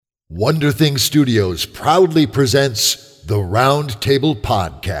Wonder Thing Studios proudly presents the Round Table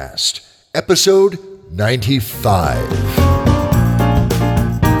Podcast, episode 95.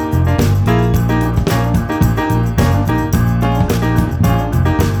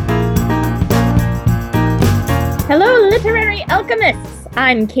 Hello, literary alchemists!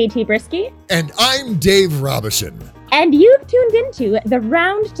 I'm Katie Brisky. And I'm Dave Robison. And you've tuned into the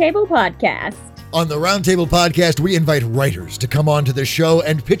Round Table Podcast. On the Round Table Podcast, we invite writers to come onto the show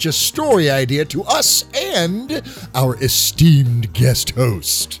and pitch a story idea to us and our esteemed guest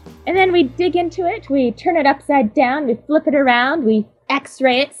host. And then we dig into it, we turn it upside down, we flip it around, we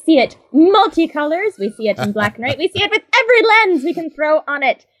x-ray it, see it multicolors, we see it in black and white, we see it with every lens we can throw on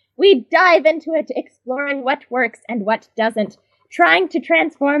it. We dive into it, exploring what works and what doesn't, trying to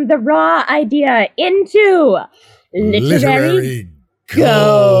transform the raw idea into literary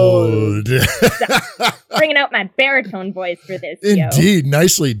gold. Bringing out my baritone voice for this. Indeed,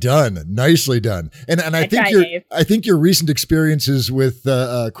 nicely done, nicely done. And I think your recent experiences with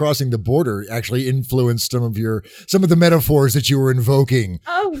crossing the border actually influenced some of the metaphors that you were invoking.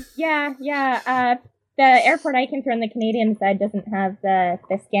 Oh yeah. The airport I came through on the Canadian side doesn't have the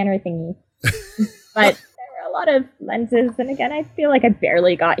scanner thingy, but there were a lot of lenses, and again, I feel like I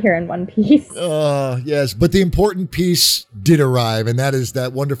barely got here in one piece. Yes, but the important piece did arrive, and that is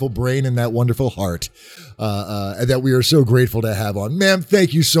that wonderful brain and that wonderful heart that we are so grateful to have on. Ma'am,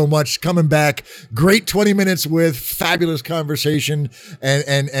 thank you so much. Coming back, great 20 minutes with fabulous conversation,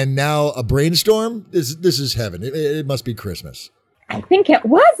 and now a brainstorm. This is heaven. It must be Christmas. I think it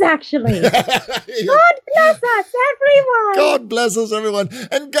was, actually. God bless us, everyone. God bless us, everyone.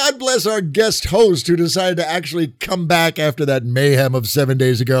 And God bless our guest host who decided to actually come back after that mayhem of 7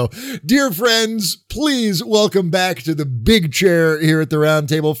 days ago. Dear friends, please welcome back to the big chair here at the round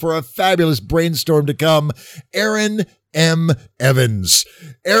table for a fabulous brainstorm to come, Aaron M. Evans.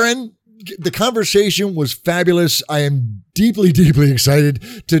 Aaron, the conversation was fabulous. I am deeply, deeply excited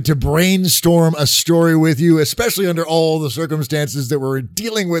to brainstorm a story with you, especially under all the circumstances that we're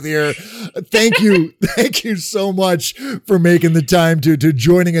dealing with here. Thank you. Thank you so much for making the time to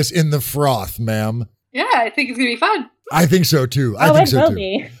joining us in the froth, ma'am. Yeah, I think it's going to be fun. I think so too. It will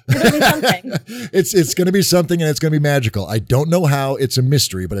be. It'll be something. It's going to be something, and it's going to be magical. I don't know how. It's a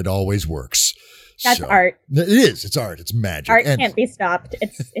mystery, but it always works. That's art. It is. It's art. It's magic. Art can't be stopped.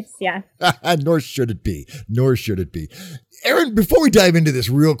 It's yeah. Nor should it be. Nor should it be. Aaron, before we dive into this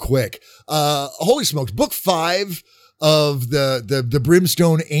real quick, holy smokes, book 5 of the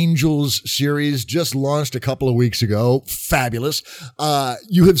Brimstone Angels series just launched a couple of weeks ago. Fabulous.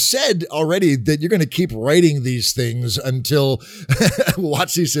 You have said already that you're going to keep writing these things until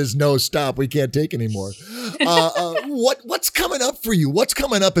Watsy says, no, stop. We can't take anymore. What's coming up for you? What's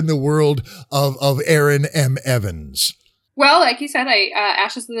coming up in the world of Aaron M. Evans? Well, like you said,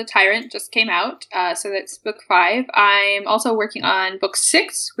 Ashes of the Tyrant just came out, so that's book 5. I'm also working on book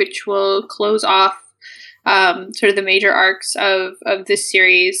 6, which will close off sort of the major arcs of this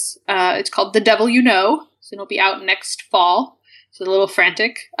series. It's called The Devil You Know, so it'll be out next fall. So a little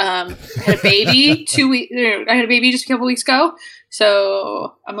frantic. I had a baby I had a baby just a couple weeks ago,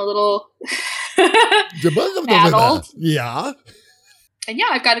 so I'm a little addled. Yeah. And yeah,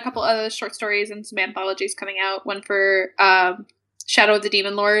 I've got a couple other short stories and some anthologies coming out. One for Shadow of the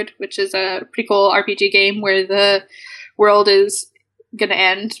Demon Lord, which is a pretty cool RPG game where the world is going to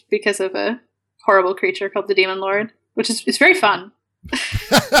end because of a horrible creature called the Demon Lord, which is very fun.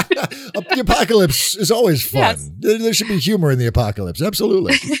 The apocalypse is always fun. Yes. There should be humor in the apocalypse.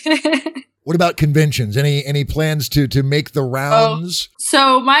 Absolutely. What about conventions? Any plans to make the rounds?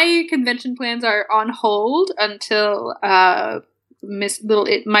 So my convention plans are on hold until my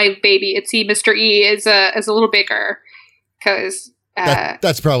baby Itsy Mr. E is a little bigger, because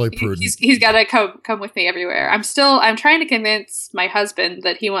that's probably prudent. He's got to come with me everywhere. I'm trying to convince my husband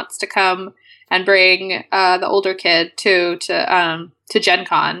that he wants to come and bring the older kid to Gen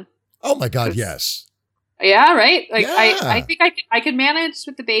Con. Oh my God, yes. Yeah, right? Like yeah. I think I could manage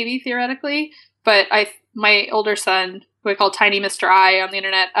with the baby theoretically, but my older son, who I call Tiny Mr. I on the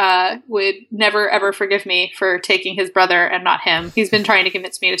internet, would never ever forgive me for taking his brother and not him. He's been trying to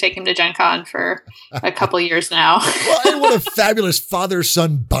convince me to take him to Gen Con for a couple of years now. Well, and what a fabulous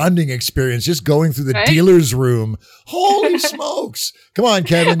father-son bonding experience, just going through the dealer's room. Holy smokes. Come on,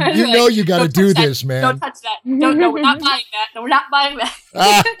 Kevin. You know you got to do this, man. Don't touch that. No, we're not buying that. No, we're not buying that.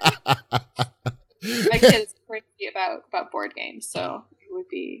 My kid's crazy about board games, so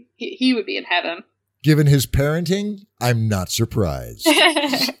he would be in heaven. Given his parenting, I'm not surprised.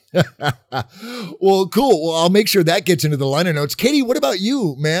 Well, cool. Well, I'll make sure that gets into the liner notes. Katie, what about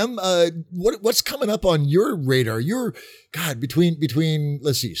you, ma'am? What's coming up on your radar? Between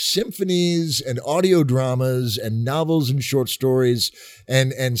let's see, symphonies and audio dramas and novels and short stories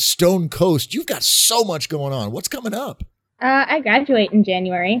and Stone Coast, you've got so much going on. What's coming up? I graduate in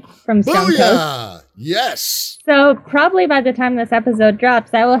January from Stone Coast. Yes. So probably by the time this episode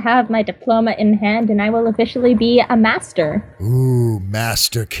drops, I will have my diploma in hand and I will officially be a master. Ooh,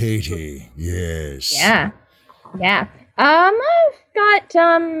 Master Katie. Yes. Yeah. I've got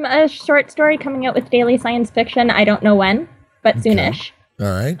a short story coming out with Daily Science Fiction. I don't know when, but soonish. All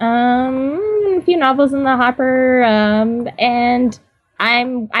right. A few novels in the hopper, and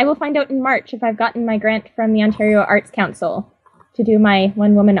I will find out in March if I've gotten my grant from the Ontario Arts Council to do my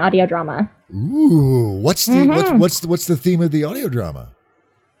one-woman audio drama. Ooh, what's the theme of the audio drama?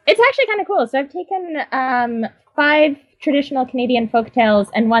 It's actually kind of cool. So I've taken 5 traditional Canadian folktales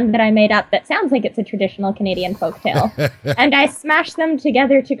and one that I made up that sounds like it's a traditional Canadian folktale, and I smashed them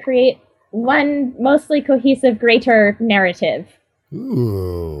together to create one mostly cohesive, greater narrative.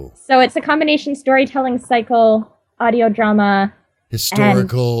 Ooh. So it's a combination storytelling cycle, audio drama.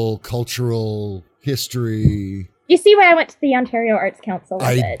 Historical, cultural, history. You see why I went to the Ontario Arts Council with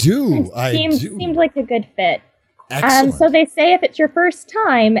it. I do. Seemed like a good fit. Excellent. So they say if it's your first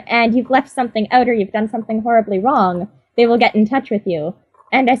time and you've left something out or you've done something horribly wrong, they will get in touch with you.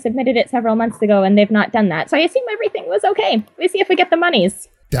 And I submitted it several months ago and they've not done that. So I assume everything was okay. We see if we get the monies.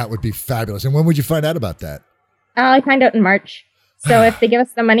 That would be fabulous. And when would you find out about that? I find out in March. So if they give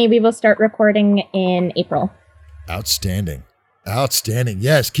us the money, we will start recording in April. Outstanding.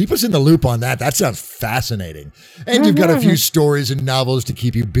 Yes. Keep us in the loop on that. That sounds fascinating. And you've got a few stories and novels to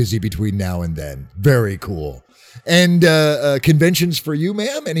keep you busy between now and then. Very cool. And conventions for you,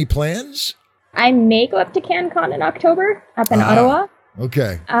 ma'am? Any plans? I may go up to CanCon in October up in Ottawa.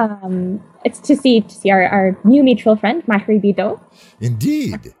 Okay. It's to see our new mutual friend, Mahri Bidot.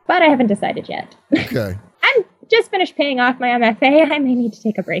 Indeed. But I haven't decided yet. Okay. I'm just finished paying off my MFA. I may need to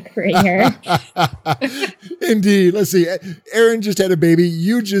take a break for a year. Indeed. Let's see. Aaron just had a baby.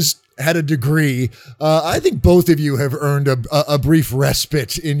 You just had a degree. I think both of you have earned a brief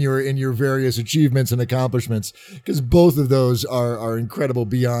respite in your various achievements and accomplishments, because both of those are incredible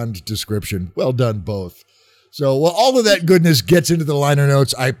beyond description. Well done, both. So, well, all of that goodness gets into the liner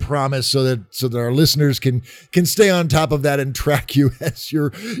notes, I promise, so that our listeners can stay on top of that and track you as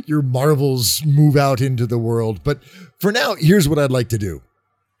your marvels move out into the world. But for now, here's what I'd like to do.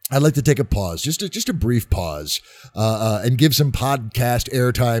 I'd like to take a pause, just a brief pause, and give some podcast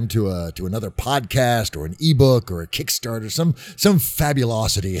airtime to another podcast or an ebook or a Kickstarter, some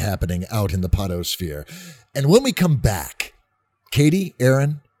fabulosity happening out in the podosphere. And when we come back, Katie,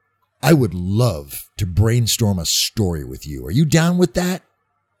 Aaron, I would love to brainstorm a story with you. Are you down with that?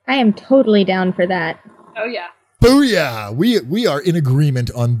 I am totally down for that. Oh, yeah. Booyah! We are in agreement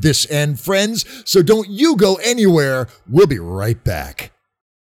on this end, friends, so don't you go anywhere. We'll be right back.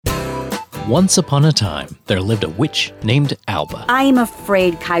 Once upon a time, there lived a witch named Alba, I'm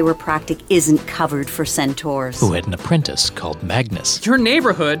afraid chiropractic isn't covered for centaurs. who had an apprentice called Magnus, Your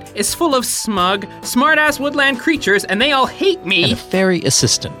neighborhood is full of smug, smart-ass woodland creatures, and they all hate and me. a fairy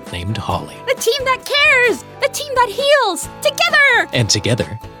assistant named Holly. The team that cares! The team that heals! Together! And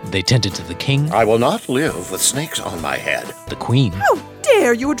together, they tended to the king, I will not live with snakes on my head. the queen, How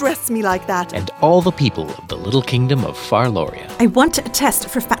dare you address me like that? and all the people of the little kingdom of Farloria. I want a test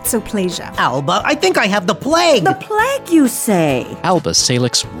for fatsoplasia. Alba, I think I have the plague. The plague, you say? Alba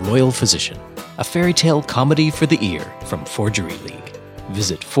Salix Royal Physician, a fairy tale comedy for the ear from Forgery League.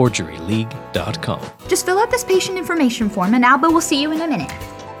 Visit forgeryleague.com. Just fill out this patient information form and Alba will see you in a minute.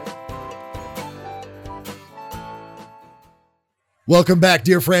 Welcome back,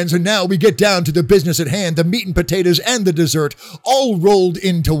 dear friends, and now we get down to the business at hand, the meat and potatoes and the dessert, all rolled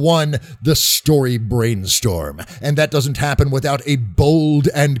into one, the story brainstorm. And that doesn't happen without a bold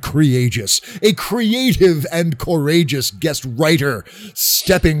and courageous, a creative and courageous guest writer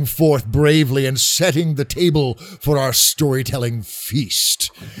stepping forth bravely and setting the table for our storytelling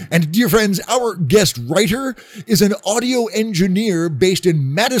feast. And dear friends, our guest writer is an audio engineer based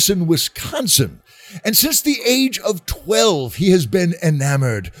in Madison, Wisconsin. And since the age of 12, he has been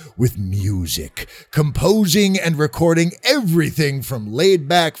enamored with music, composing and recording everything from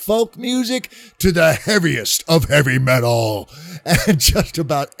laid-back folk music to the heaviest of heavy metal, and just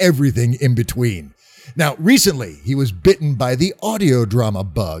about everything in between. Now, recently, he was bitten by the audio drama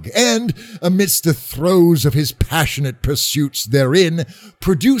bug and, amidst the throes of his passionate pursuits therein,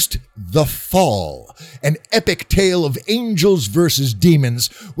 produced The Fall, an epic tale of angels versus demons,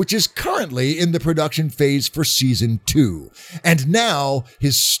 which is currently in the production phase for season 2. And now,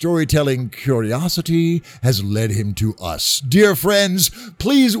 his storytelling curiosity has led him to us. Dear friends,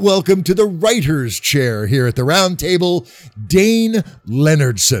 please welcome to the writer's chair here at the round table, Dane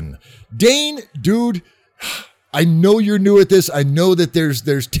Leonardson. Dane, dude, I know you're new at this. I know that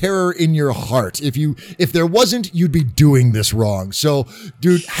there's terror in your heart. If there wasn't, you'd be doing this wrong. So,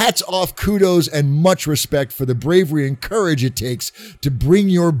 dude, hats off, kudos, and much respect for the bravery and courage it takes to bring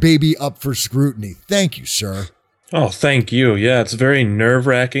your baby up for scrutiny. Thank you, sir. Oh, thank you. Yeah, it's very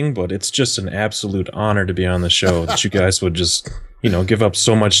nerve-wracking, but it's just an absolute honor to be on the show, that you guys would just, give up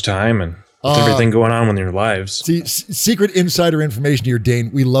so much time and with everything going on in your lives. See, secret insider information here,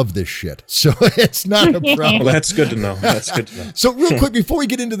 Dane. We love this shit, so it's not a problem. Well, that's good to know. So real quick, before we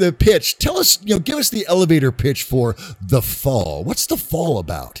get into the pitch, tell us, give us the elevator pitch for The Fall. What's The Fall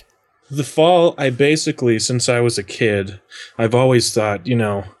about? The Fall, I basically, since I was a kid, I've always thought,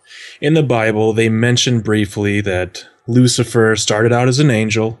 in the Bible, they mention briefly that Lucifer started out as an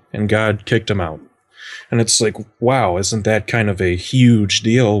angel and God kicked him out. And it's like, wow, isn't that kind of a huge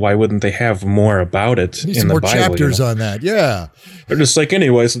deal? Why wouldn't they have more about it in the Bible? More chapters on that, yeah. They're just like,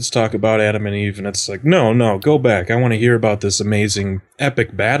 anyways, let's talk about Adam and Eve. And it's like, no, go back. I want to hear about this amazing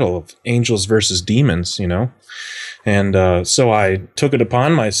epic battle of angels versus demons, And so I took it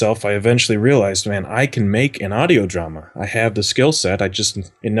upon myself. I eventually realized, man, I can make an audio drama. I have the skill set.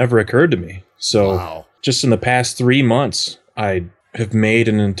 It never occurred to me. So Just in the past 3 months, I have made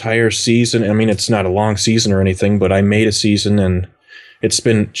an entire season. I mean, it's not a long season or anything, but I made a season, and it's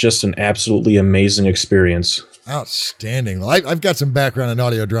been just an absolutely amazing experience. Outstanding. Well, I've got some background in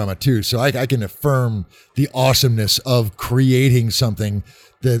audio drama too, so I can affirm the awesomeness of creating something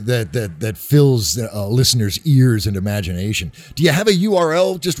that fills listeners' ears and imagination. Do you have a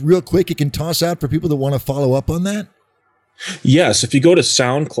URL, just real quick, you can toss out for people that want to follow up on that? Yes, if you go to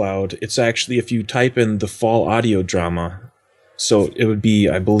SoundCloud, it's actually, if you type in The Fall Audio Drama, so it would be,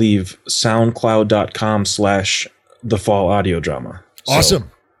 I believe, soundcloud.com/The Fall Audio Drama. Awesome.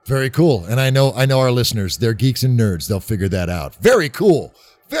 Very cool. And I know our listeners, they're geeks and nerds. They'll figure that out. Very cool.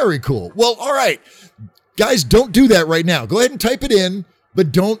 Very cool. Well, all right. Guys, don't do that right now. Go ahead and type it in.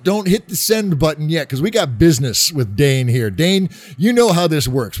 But don't hit the send button yet, because we got business with Dane here. Dane, you know how this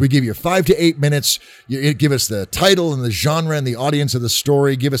works. We give you 5 to 8 minutes. You give us the title and the genre and the audience of the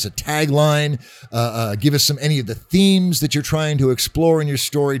story. Give us a tagline. Give us any of the themes that you're trying to explore in your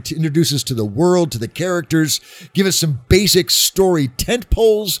story. To introduce us to the world, to the characters. Give us some basic story tent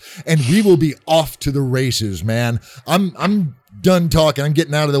poles, and we will be off to the races, man. I'm done talking. I'm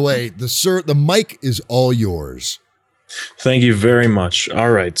getting out of the way. The mic is all yours. Thank you very much.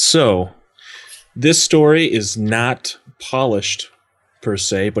 All right, so this story is not polished per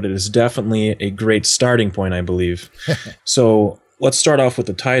se, but it is definitely a great starting point, I believe. So let's start off with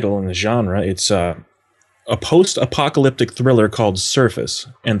the title and the genre. It's a post-apocalyptic thriller called Surface,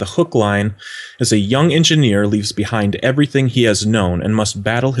 and the hook line is a young engineer leaves behind everything he has known and must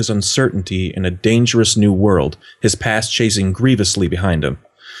battle his uncertainty in a dangerous new world, his past chasing grievously behind him.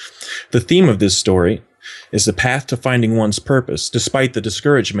 The theme of this story is the path to finding one's purpose, despite the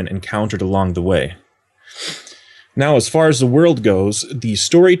discouragement encountered along the way. Now, as far as the world goes, the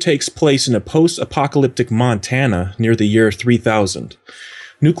story takes place in a post-apocalyptic Montana near the year 3000.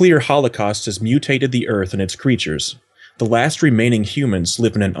 Nuclear holocaust has mutated the Earth and its creatures. The last remaining humans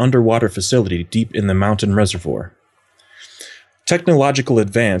live in an underwater facility deep in the mountain reservoir. Technological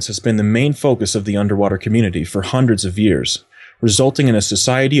advance has been the main focus of the underwater community for hundreds of years, resulting in a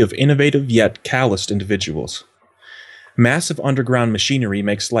society of innovative yet calloused individuals. Massive underground machinery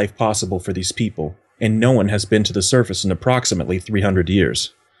makes life possible for these people, and no one has been to the surface in approximately 300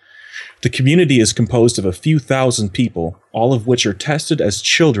 years. The community is composed of a few thousand people, all of which are tested as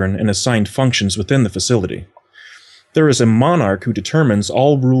children and assigned functions within the facility. There is a monarch who determines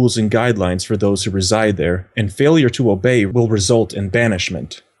all rules and guidelines for those who reside there, and failure to obey will result in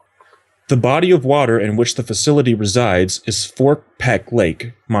banishment. The body of water in which the facility resides is Fort Peck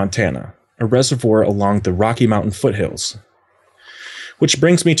Lake, Montana, a reservoir along the Rocky Mountain foothills. Which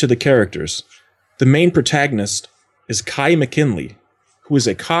brings me to the characters. The main protagonist is Kai McKinley, who is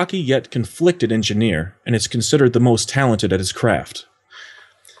a cocky yet conflicted engineer and is considered the most talented at his craft.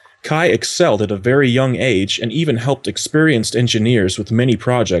 Kai excelled at a very young age and even helped experienced engineers with many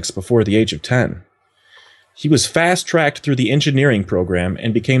projects before the age of 10. He was fast-tracked through the engineering program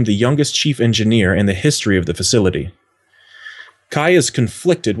and became the youngest chief engineer in the history of the facility. Kai is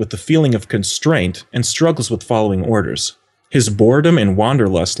conflicted with the feeling of constraint and struggles with following orders. His boredom and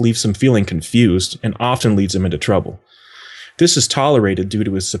wanderlust leaves him feeling confused and often leads him into trouble. This is tolerated due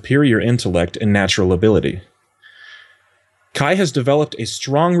to his superior intellect and natural ability. Kai has developed a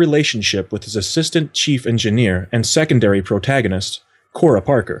strong relationship with his assistant chief engineer and secondary protagonist, Cora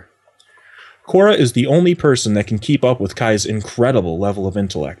Parker. Cora is the only person that can keep up with Kai's incredible level of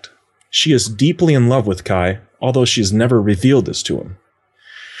intellect. She is deeply in love with Kai, although she has never revealed this to him.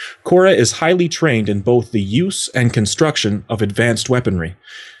 Cora is highly trained in both the use and construction of advanced weaponry,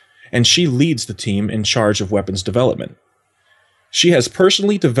 and she leads the team in charge of weapons development. She has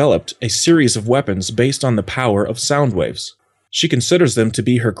personally developed a series of weapons based on the power of sound waves. She considers them to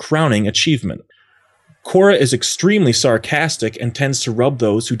be her crowning achievement. Cora is extremely sarcastic and tends to rub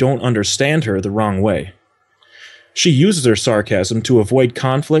those who don't understand her the wrong way. She uses her sarcasm to avoid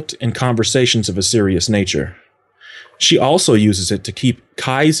conflict and conversations of a serious nature. She also uses it to keep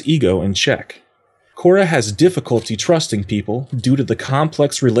Kai's ego in check. Cora has difficulty trusting people due to the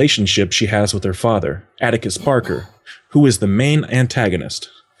complex relationship she has with her father, Atticus Parker, who is the main antagonist.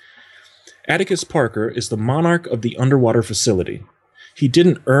 Atticus Parker is the monarch of the underwater facility. He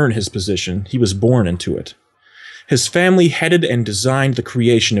didn't earn his position, he was born into it. His family headed and designed the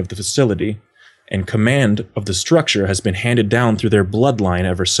creation of the facility, and command of the structure has been handed down through their bloodline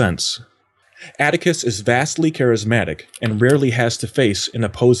ever since. Atticus is vastly charismatic and rarely has to face an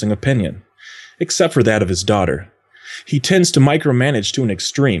opposing opinion, except for that of his daughter. He tends to micromanage to an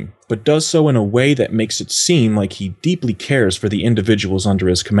extreme, but does so in a way that makes it seem like he deeply cares for the individuals under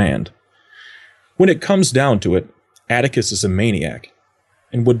his command. When it comes down to it, Atticus is a maniac,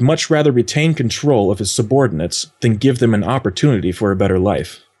 and would much rather retain control of his subordinates than give them an opportunity for a better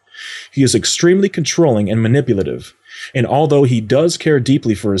life. He is extremely controlling and manipulative, and although he does care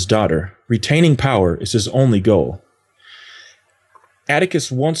deeply for his daughter, retaining power is his only goal.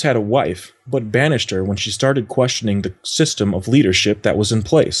 Atticus once had a wife, but banished her when she started questioning the system of leadership that was in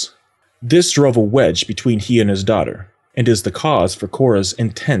place. This drove a wedge between he and his daughter, and is the cause for Cora's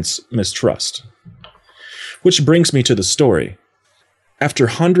intense mistrust. Which brings me to the story. After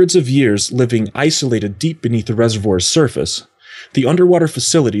hundreds of years living isolated deep beneath the reservoir's surface, the underwater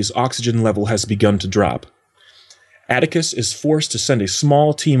facility's oxygen level has begun to drop. Atticus is forced to send a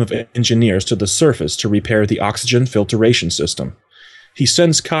small team of engineers to the surface to repair the oxygen filtration system. He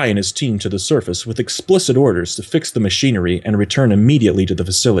sends Kai and his team to the surface with explicit orders to fix the machinery and return immediately to the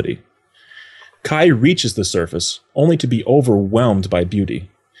facility. Kai reaches the surface, only to be overwhelmed by beauty.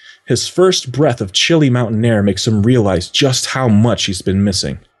 His first breath of chilly mountain air makes him realize just how much he's been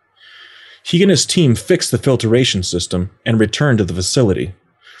missing. He and his team fix the filtration system and return to the facility.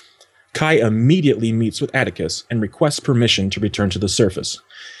 Kai immediately meets with Atticus and requests permission to return to the surface.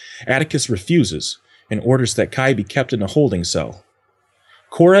 Atticus refuses and orders that Kai be kept in a holding cell.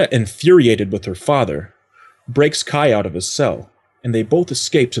 Cora, infuriated with her father, breaks Kai out of his cell, and they both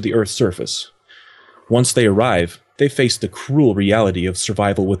escape to the Earth's surface. Once they arrive, they face the cruel reality of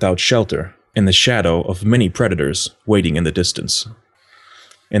survival without shelter, in the shadow of many predators waiting in the distance.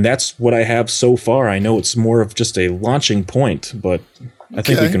 And that's what I have so far. I know it's more of just a launching point, but I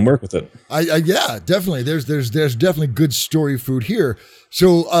think we can work with it. Yeah, definitely. There's definitely good story food here.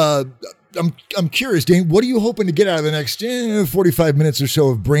 So I'm curious, Dane, what are you hoping to get out of the next 45 minutes or so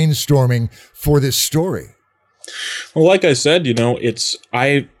of brainstorming for this story? Well, like I said,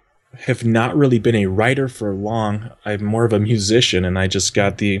 I have not really been a writer for long. I'm more of a musician, and I just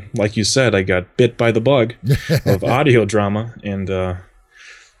got like you said, I got bit by the bug of audio drama. And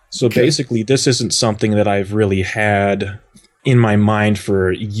basically, this isn't something that I've really had in my mind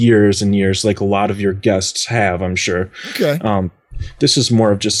for years and years, like a lot of your guests have, I'm sure. Okay. This is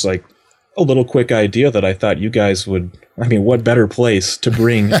more of just like a little quick idea that I thought you guys would. I mean, what better place to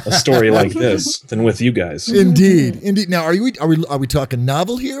bring a story like this than with you guys? Indeed. Now, are we talking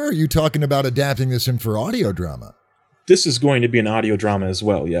novel here? Or are you talking about adapting this in for audio drama? This is going to be an audio drama as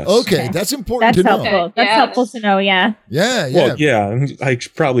well, yes. Okay, that's important to know. Helpful. That's helpful to know, yeah. Yeah. Well, yeah, I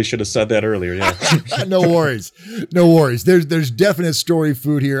probably should have said that earlier, yeah. No worries. There's definite story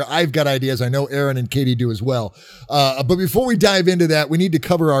food here. I've got ideas. I know Aaron and Katie do as well. But before we dive into that, we need to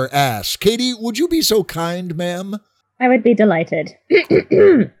cover our ass. Katie, would you be so kind, ma'am? I would be delighted.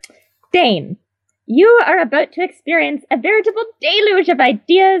 Dane, you are about to experience a veritable deluge of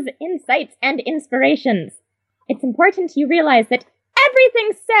ideas, insights, and inspirations. It's important you realize that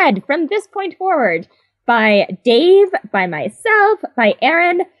everything said from this point forward by Dave, by myself, by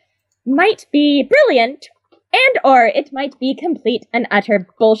Aaron, might be brilliant, and or it might be complete and utter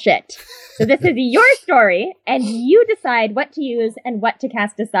bullshit. So this is your story, and you decide what to use and what to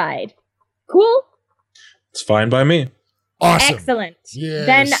cast aside. Cool? It's fine by me. Awesome. Excellent. Yes.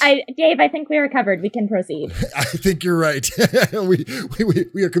 Then, Dave, I think we are covered. We can proceed. I think you're right.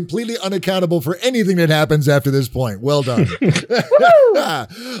 we are completely unaccountable for anything that happens after this point. Well done. All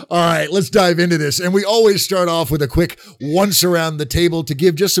right, let's dive into this. And we always start off with a quick once around the table to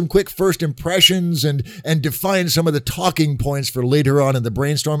give just some quick first impressions and define some of the talking points for later on in the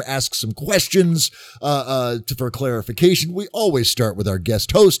brainstorm. Ask some questions for clarification. We always start with our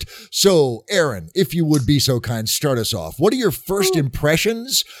guest host. So, Aaron, if you would be so kind, start us off. What are your first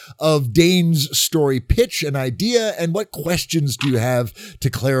impressions of Dane's story pitch and idea, and what questions do you have to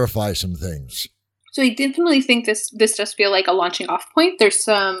clarify some things? So I definitely think this does feel like a launching off point. There's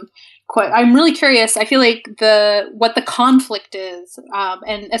some I'm really curious. I feel like what the conflict is,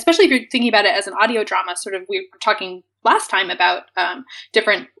 and especially if you're thinking about it as an audio drama, sort of we were talking last time about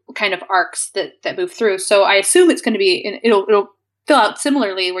different kind of arcs that move through. So I assume it's going to be it'll fill out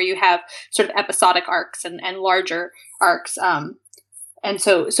similarly, where you have sort of episodic arcs and larger arcs. And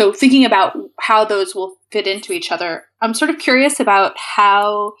so thinking about how those will fit into each other, I'm sort of curious about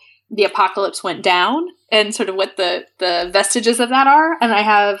how the apocalypse went down and sort of what the vestiges of that are. And I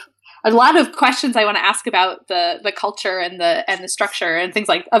have a lot of questions I want to ask about the culture and the structure and things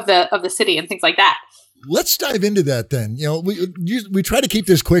like of the city and things like that. Let's dive into that then. We try to keep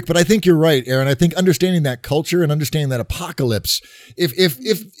this quick, but I think you're right, Aaron. I think understanding that culture and understanding that apocalypse,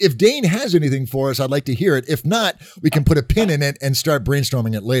 if Dane has anything for us, I'd like to hear it. If not, we can put a pin in it and start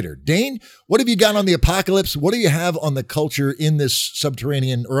brainstorming it later. Dane, what have you got on the apocalypse? What do you have on the culture in this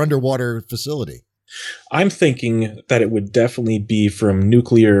subterranean or underwater facility? I'm thinking that it would definitely be from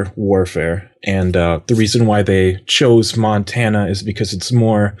nuclear warfare. And the reason why they chose Montana is because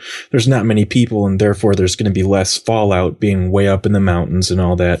there's not many people, and therefore there's going to be less fallout being way up in the mountains and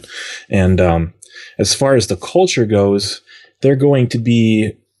all that. And as far as the culture goes, they're going to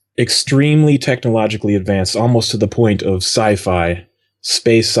be extremely technologically advanced, almost to the point of sci-fi,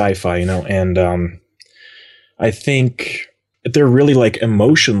 space sci-fi, and I think they're really like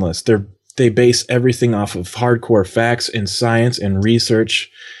emotionless. They base everything off of hardcore facts and science and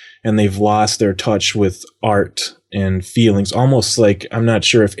research, and they've lost their touch with art and feelings. Almost like, I'm not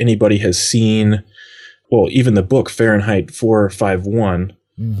sure if anybody has seen, even the book Fahrenheit 451,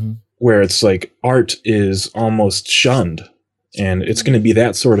 where it's like art is almost shunned. And it's going to be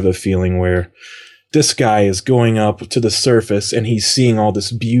that sort of a feeling where this guy is going up to the surface and he's seeing all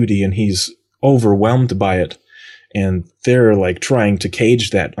this beauty and he's overwhelmed by it. And they're like trying to cage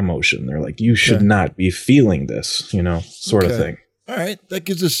that emotion. They're like, you should not be feeling this, sort of thing. All right. That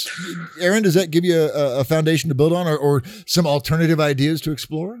gives us, Aaron, does that give you a foundation to build on or some alternative ideas to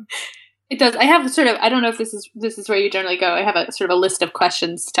explore? It does. I have I don't know if this is where you generally go. I have a sort of a list of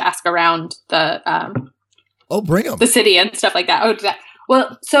questions to ask around bring them. The city and stuff like that.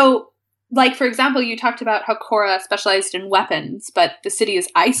 Well, so like, for example, you talked about how Korra specialized in weapons, but the city is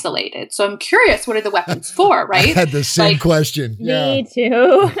isolated. So I'm curious, what are the weapons for, right? I had the same question. Me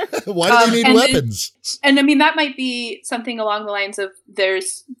too. Why do they need weapons? And I mean, that might be something along the lines of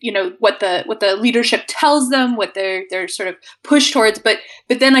there's, what the leadership tells them, what they're sort of pushed towards. But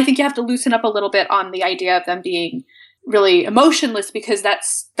then I think you have to loosen up a little bit on the idea of them being really emotionless, because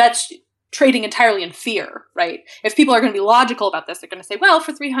that's trading entirely in fear, right? If people are going to be logical about this, they're going to say, well,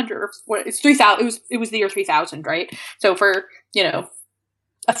 for 300 or it's 3,000, it was the year 3000, right? So for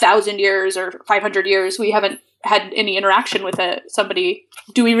 1,000 years or 500 years, we haven't had any interaction with somebody.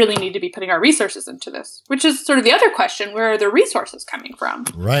 Do we really need to be putting our resources into this? Which is sort of the other question: where are the resources coming from?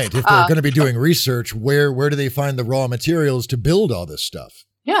 Right. If they're going to be doing research, where do they find the raw materials to build all this stuff?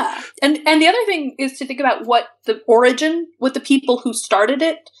 Yeah, and the other thing is to think about what the people who started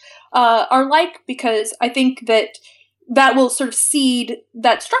it are like, because I think that will sort of seed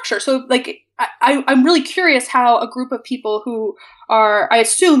that structure. So like, I'm really curious how a group of people who are, I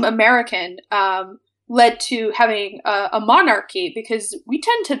assume, American, led to having a monarchy, because we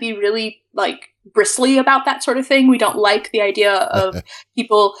tend to be really like bristly about that sort of thing. We don't like the idea of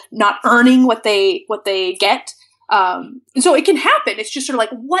people not earning what they get. So it can happen. It's just sort of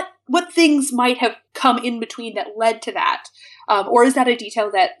like what things might have come in between that led to that. Or is that a detail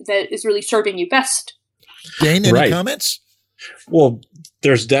that is really serving you best? Dane, any comments? Well,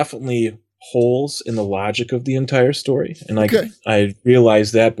 there's definitely holes in the logic of the entire story. And I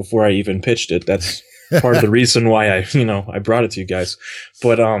realized that before I even pitched it. That's part of the reason why I brought it to you guys.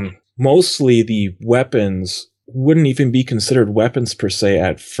 But mostly the weapons wouldn't even be considered weapons per se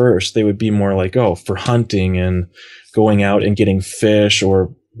at first. They would be more like, for hunting and going out and getting fish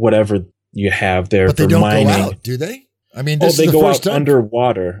or whatever you have there. But for they don't mining. Go out, do they? I mean, this they is the go first out time?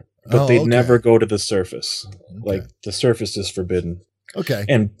 underwater, but they never go to the surface. Like the surface is forbidden. Okay.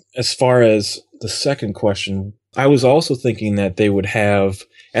 And as far as the second question, I was also thinking that they would have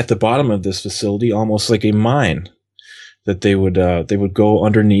at the bottom of this facility almost like a mine, that they would go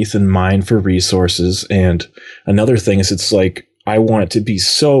underneath and mine for resources. And another thing is, it's like, I want it to be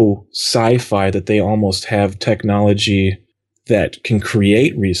so sci-fi that they almost have technology that can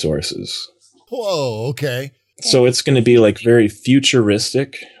create resources. Whoa, okay. So it's going to be like very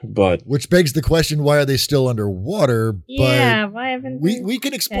futuristic, but which begs the question: why are they still underwater? Yeah, why haven't we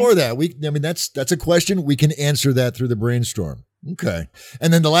can explore that? That's a question we can answer that through the brainstorm. Okay,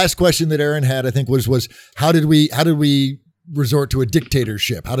 and then the last question that Aaron had, I think, was how did we resort to a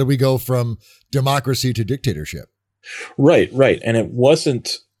dictatorship? How did we go from democracy to dictatorship? Right, and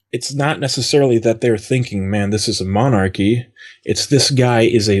it's not necessarily that they're thinking, man, this is a monarchy. It's this guy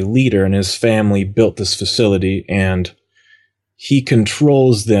is a leader and his family built this facility and he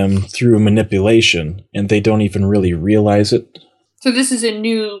controls them through manipulation and they don't even really realize it. So this is a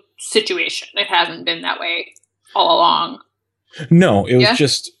new situation. It hasn't been that way all along. No, it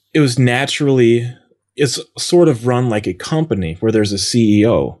was naturally, it's sort of run like a company where there's a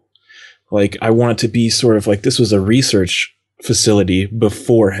CEO. Like, I want it to be sort of like this was a research facility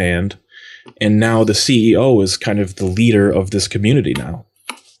beforehand, and now the CEO is kind of the leader of this community now.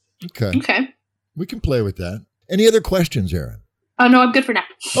 Okay. We can play with that. Any other questions, Aaron? Oh, no, I'm good for now.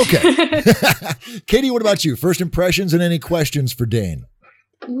 Okay. Katie, what about you? First impressions and any questions for Dane?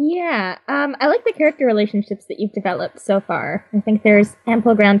 Yeah, I like the character relationships that you've developed so far. I think there's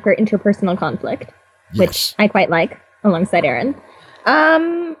ample ground for interpersonal conflict, which I quite like, alongside Aaron.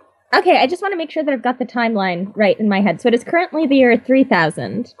 Okay, I just want to make sure that I've got the timeline right in my head. So it is currently the year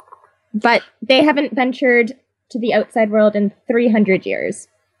 3000, but they haven't ventured to the outside world in 300 years.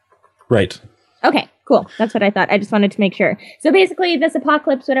 Right. Okay, cool. That's what I thought. I just wanted to make sure. So basically, this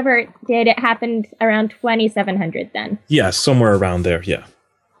apocalypse, whatever it did, it happened around 2700 then. Yeah, somewhere around there, yeah.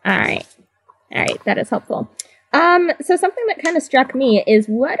 All right, that is helpful. So something that kind of struck me is,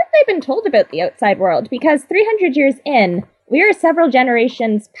 what have they been told about the outside world? Because 300 years in, we are several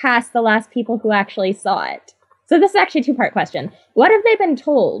generations past the last people who actually saw it. So this is actually a two-part question. What have they been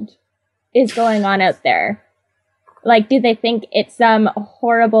told is going on out there? Like, do they think it's some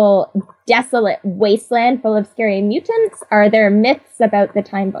horrible, desolate wasteland full of scary mutants? Are there myths about the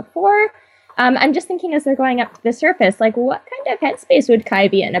time before? I'm just thinking as they're going up to the surface, like, what kind of headspace would Kai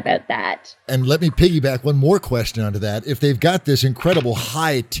be in about that? And let me piggyback one more question onto that. If they've got this incredible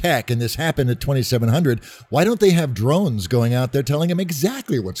high tech and this happened at 2700, why don't they have drones going out there telling them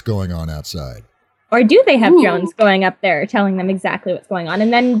exactly what's going on outside? Or do they have drones going up there telling them exactly what's going on?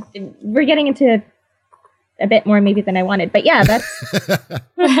 And then we're getting into a bit more maybe than I wanted. But yeah, that's...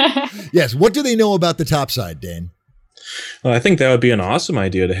 Yes. What do they know about the top side, Dane? Well, I think that would be an awesome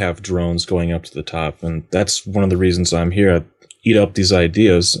idea to have drones going up to the top. And that's one of the reasons I'm here. I eat up these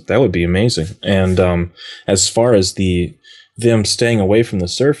ideas. That would be amazing. And as far as them staying away from the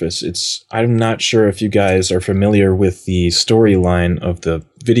surface, I'm not sure if you guys are familiar with the storyline of the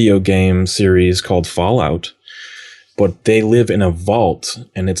video game series called Fallout. But they live in a vault,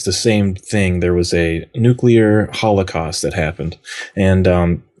 and it's the same thing. There was a nuclear holocaust that happened.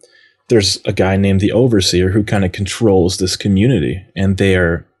 And there's a guy named the Overseer who kind of controls this community, and they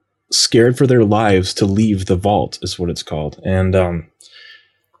are scared for their lives to leave the vault, is what it's called. And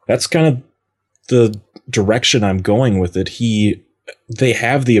that's kind of the direction I'm going with it. They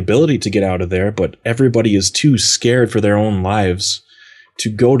have the ability to get out of there, but everybody is too scared for their own lives to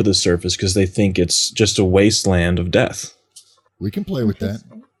go to the surface because they think it's just a wasteland of death. We can play with that.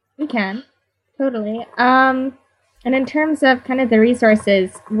 We can. Totally. And in terms of kind of the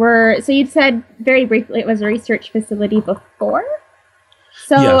resources, so you'd said very briefly it was a research facility before?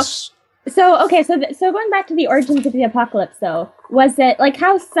 So, yes. So going back to the origins of the apocalypse, though, was it, like,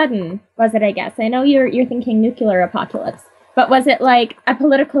 how sudden was it, I guess? I know you're thinking nuclear apocalypse, but was it like a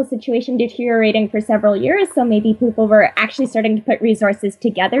political situation deteriorating for several years, so maybe people were actually starting to put resources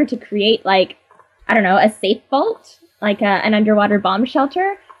together to create, like, I don't know, a safe vault, like an underwater bomb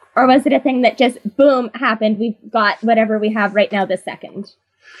shelter? Or was it a thing that just, boom, happened, we've got whatever we have right now this second?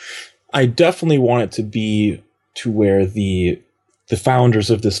 I definitely want it to be to where the founders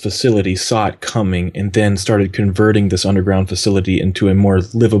of this facility saw it coming and then started converting this underground facility into a more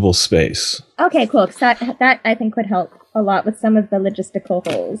livable space. Okay, cool. 'Cause that I think would help a lot with some of the logistical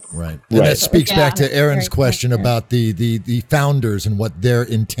holes. Right. And that speaks back to Aaron's question about the founders and what their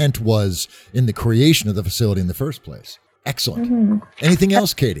intent was in the creation of the facility in the first place. Excellent. Mm-hmm. Anything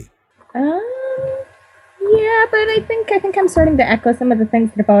else, Katie? Yeah, but I think I'm starting to echo some of the things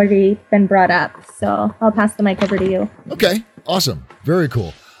that have already been brought up. So I'll pass the mic over to you. Okay. Awesome. Very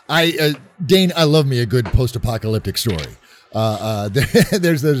cool. Dane, I love me a good post-apocalyptic story.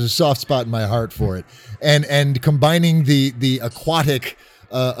 There's a soft spot in my heart for it, and combining the aquatic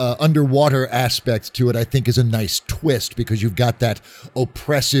underwater aspect to it, I think, is a nice twist because you've got that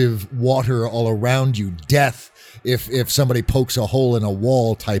oppressive water all around you, death if somebody pokes a hole in a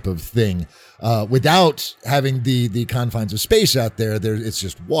wall type of thing, without having the confines of space out there. It's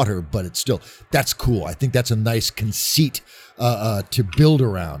just water, but it's still, that's cool. I think that's a nice conceit to build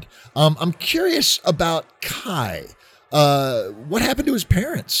around. I'm curious about Kai. What happened to his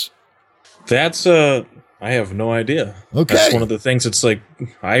parents? That's I have no idea. Okay. That's one of the things. It's like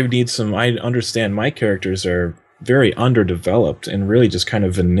I understand my characters are very underdeveloped and really just kind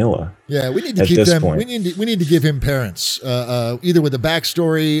of vanilla. Yeah, we need to keep them. We need to give him parents, either with a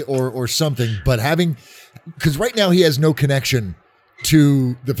backstory or something. But because right now he has no connection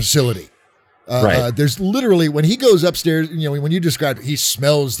to the facility. Right. There's literally, when he goes upstairs, when you describe it, he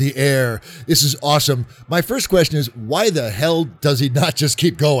smells the air. This is awesome. My first question is, why the hell does he not just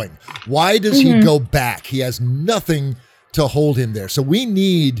keep going? Why does he go back? He has nothing to hold him there. So we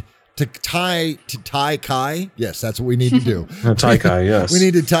need to tie Kai. Yes, that's what we need to do. Tie Kai, yes. We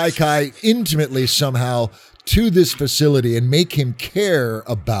need to tie Kai intimately somehow to this facility and make him care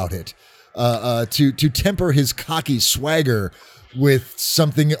about it, to temper his cocky swagger with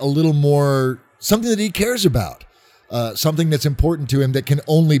something a little more, something that he cares about, something that's important to him that can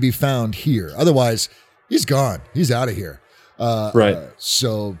only be found here. Otherwise, he's gone. He's out of here. Right.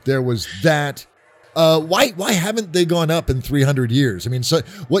 So there was that. Why haven't they gone up in 300 years? I mean, so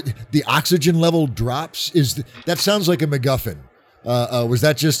what, the oxygen level drops? That sounds like a MacGuffin. Was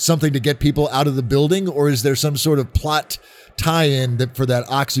that just something to get people out of the building, or is there some sort of plot tie-in for that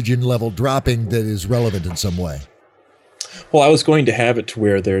oxygen level dropping that is relevant in some way? Well, I was going to have it to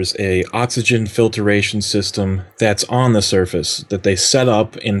where there's a oxygen filtration system that's on the surface that they set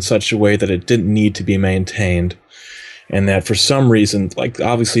up in such a way that it didn't need to be maintained. And that for some reason, like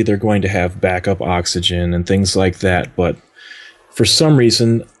obviously they're going to have backup oxygen and things like that, but for some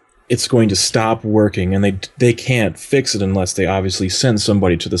reason it's going to stop working, and they can't fix it unless they obviously send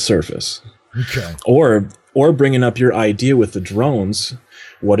somebody to the surface. Okay. Or bringing up your idea with the drones,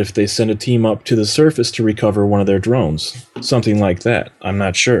 what if they send a team up to the surface to recover one of their drones? Something like that. I'm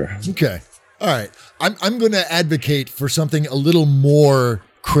not sure. Okay. All right. I'm going to advocate for something a little more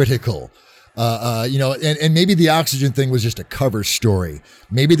critical. And maybe the oxygen thing was just a cover story.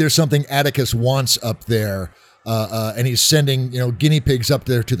 Maybe there's something Atticus wants up there, and he's sending, guinea pigs up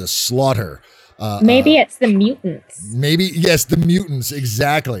there to the slaughter. Maybe it's the mutants. Maybe, yes, the mutants,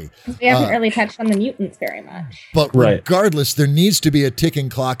 exactly. We haven't really touched on the mutants very much. But regardless, there needs to be a ticking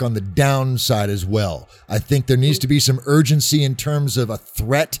clock on the downside as well. I think there needs to be some urgency in terms of a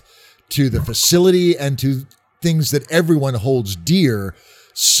threat to the facility and to things that everyone holds dear,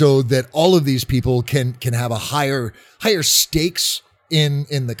 so that all of these people can have a higher stakes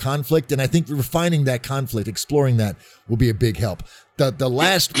in the conflict. And I think refining that conflict, exploring that, will be a big help. The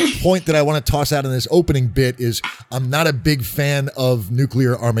last point that I want to toss out in this opening bit is I'm not a big fan of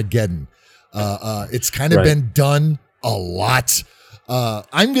nuclear Armageddon. It's kind of been done a lot.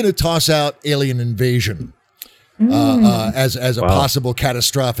 I'm going to toss out alien invasion as a possible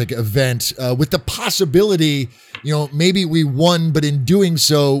catastrophic event, with the possibility, maybe we won, but in doing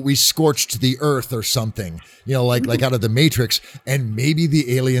so, we scorched the earth or something, like out of the Matrix, and maybe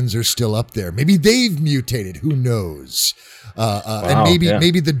the aliens are still up there. Maybe they've mutated. Who knows? And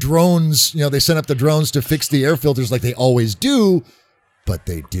maybe the drones, they sent up the drones to fix the air filters like they always do, but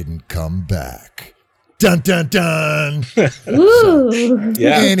they didn't come back. Dun, dun, dun. Ooh.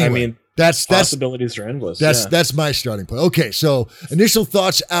 Yeah. Anyway. I mean, possibilities are endless. That's my starting point. Okay, so initial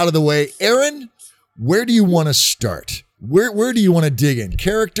thoughts out of the way. Aaron, where do you want to start? Where do you want to dig in?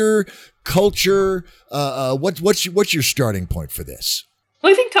 Character, culture. What's your starting point for this?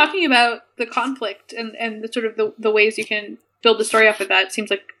 Well, I think talking about the conflict and the sort of the ways you can build the story off of that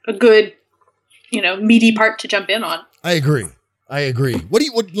seems like a good, meaty part to jump in on. I agree.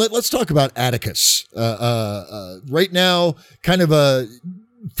 Let's talk about Atticus. Right now,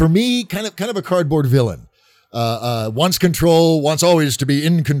 for me, kind of a cardboard villain. Wants control, wants always to be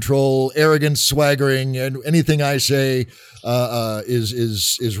in control, arrogant, swaggering, and anything I say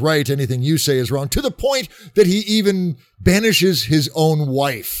is right. Anything you say is wrong, to the point that he even banishes his own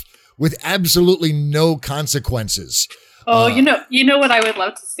wife with absolutely no consequences. Oh, you know what I would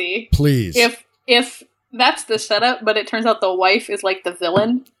love to see? Please. If that's the setup, but it turns out the wife is like the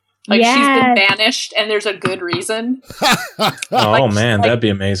villain. Like she's been banished and there's a good reason. That'd be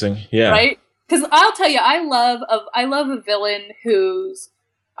amazing. Yeah. Right? Because I'll tell you, I love a villain who's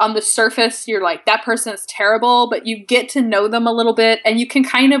on the surface, you're like, that person is terrible, but you get to know them a little bit and you can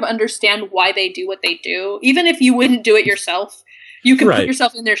kind of understand why they do what they do. Even if you wouldn't do it yourself, you can put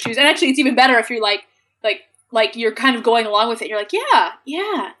yourself in their shoes. And actually, it's even better if you're like you're kind of going along with it. You're like, yeah.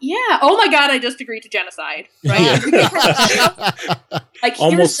 Oh my God, I just agreed to genocide. Right? Like,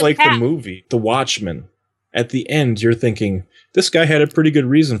 almost like the movie, The Watchmen. At the end, you're thinking, this guy had a pretty good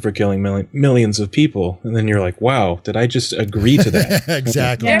reason for killing millions of people. And then you're like, wow, did I just agree to that?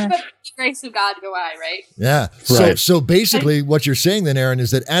 Exactly. There's the grace of God go by, right? Yeah. So basically what you're saying then, Aaron,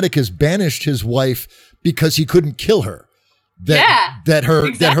 is that Atticus banished his wife because he couldn't kill her. That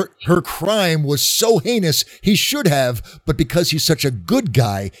her crime was so heinous he should have, but because he's such a good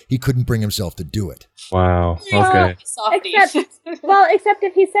guy, he couldn't bring himself to do it. Wow. Okay. Except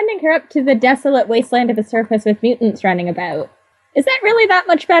if he's sending her up to the desolate wasteland of the surface with mutants running about. Is that really that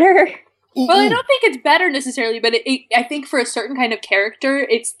much better? Well, I don't think it's better necessarily, but I think for a certain kind of character,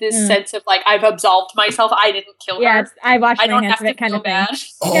 it's this sense of like, I've absolved myself. I didn't kill her. Yeah, I watched my hands of it kind of bad. thing.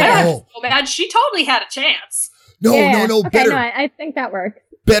 I don't have to feel bad. She totally had a chance. No, okay, better. No, I think that works.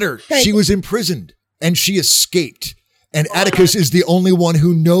 Better. She was imprisoned and she escaped. And Atticus is the only one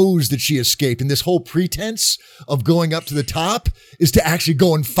who knows that she escaped. And this whole pretense of going up to the top is to actually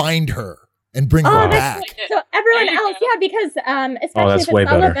go and find her and bring her back. So everyone else, because especially if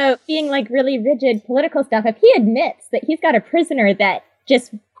it's all about being like really rigid political stuff, if he admits that he's got a prisoner that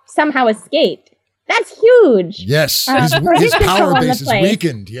just somehow escaped, that's huge. Yes, his power base is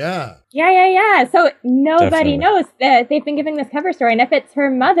weakened. Yeah. So nobody knows that they've been giving this cover story, and if it's her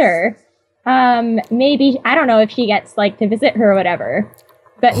mother, maybe I don't know if she gets like to visit her or whatever,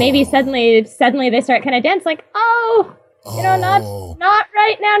 but maybe suddenly they start kind of dance like, not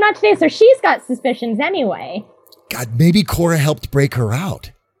right now, not today. So she's got suspicions anyway. God, maybe Cora helped break her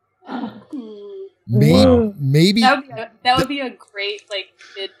out. Maybe that would be a great like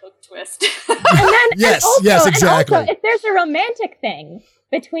mid-book twist. Yes, exactly. And also, if there's a romantic thing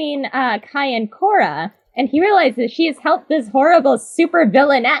between Kai and Cora, and he realizes she has helped this horrible super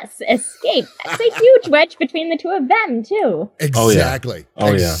villainess escape, that's a huge wedge between the two of them too. Exactly.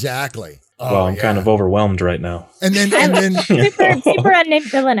 Exactly. Well, I'm kind of overwhelmed right now. And then super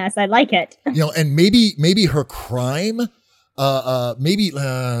unnamed villainess. I like it. And maybe her crime. Okay,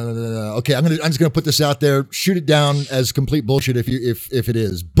 I'm just gonna put this out there. Shoot it down as complete bullshit if it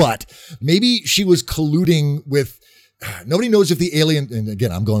is. But maybe she was colluding with. Nobody knows if the alien. And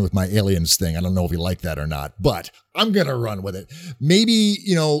again, I'm going with my aliens thing. I don't know if you like that or not, but I'm gonna run with it. Maybe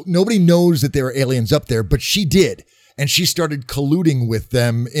nobody knows that there are aliens up there, but she did. And she started colluding with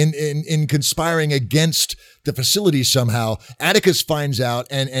them in conspiring against the facility somehow. Atticus finds out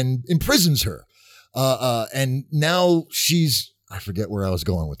and imprisons her. And now I forget where I was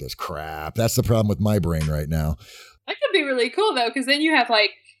going with this crap. That's the problem with my brain right now. That could be really cool though, because then you have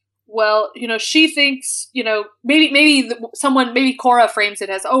like, well, she thinks, maybe Cora frames it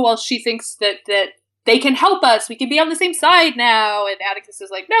as, oh, well, she thinks that they can help us. We can be on the same side now. And Atticus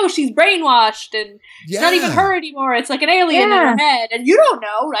is like, no, she's brainwashed and it's not even her anymore. It's like an alien in her head. And you don't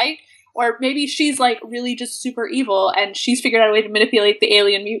know, right? Or maybe she's like really just super evil and she's figured out a way to manipulate the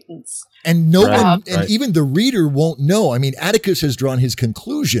alien mutants. And no one, and even the reader won't know. I mean, Atticus has drawn his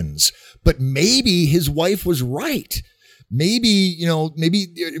conclusions, but maybe his wife was right. Maybe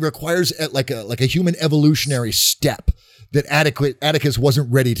it requires like a human evolutionary step that Atticus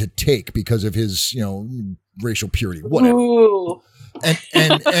wasn't ready to take because of his, racial purity, whatever. Ooh.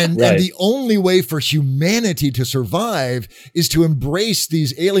 And the only way for humanity to survive is to embrace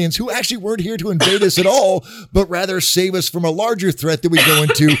these aliens who actually weren't here to invade us at all, but rather save us from a larger threat that we go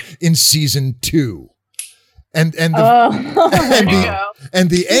into in season 2. And the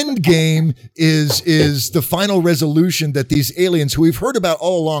end game is the final resolution that these aliens who we've heard about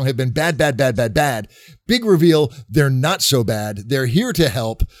all along have been bad. Big reveal, they're not so bad. They're here to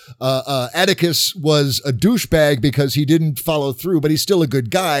help. Atticus was a douchebag because he didn't follow through, but he's still a good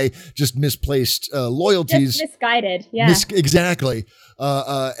guy, just misplaced loyalties. Just misguided, yeah. Exactly.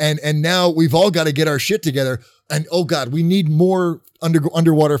 And now we've all got to get our shit together. And oh God, we need more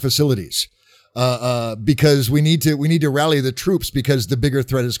underwater facilities. Because we need to rally the troops because the bigger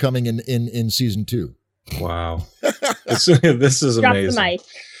threat is coming in season 2. Wow. This is amazing. Drop the mic.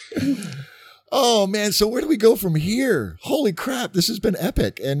 Oh man, so where do we go from here? Holy crap, this has been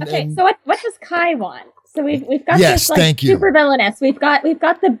epic. So what does Kai want? So we've got this like super villainous. We've got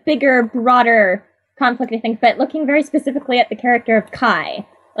the bigger, broader conflict, I think, but looking very specifically at the character of Kai.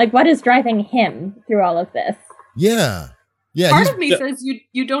 Like what is driving him through all of this? Yeah. Part of me says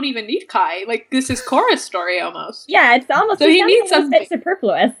you don't even need Kai. Like this is Cora's story almost. Yeah, it's almost so he needs something a bit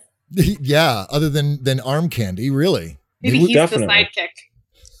superfluous. Yeah, other than arm candy, really. Maybe he's the sidekick.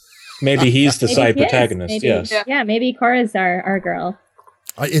 Maybe he's the side he is. protagonist. Maybe. Yes. Yeah, maybe Cora's our girl.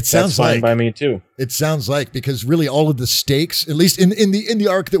 It sounds That's fine like by me too. It sounds like, because really all of the stakes, at least in the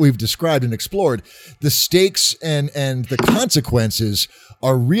arc that we've described and explored, the stakes and the consequences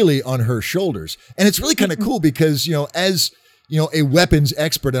are really on her shoulders. And it's really kind of cool because, as a weapons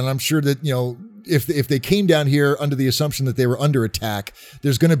expert, and I'm sure that, if they came down here under the assumption that they were under attack,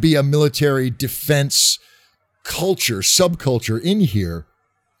 there's going to be a military defense subculture in here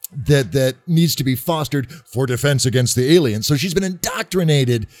that needs to be fostered for defense against the aliens. So she's been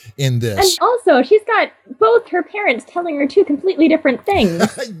indoctrinated in this. And also, she's got both her parents telling her two completely different things.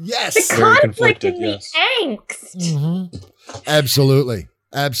 Yes. The Very conflict and conflicted, the angst. Mm-hmm.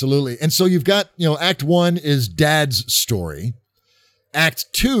 Absolutely. And so you've got, Act 1 is Dad's story. Act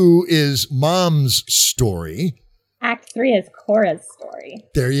 2 is Mom's story. Act 3 is Cora's story.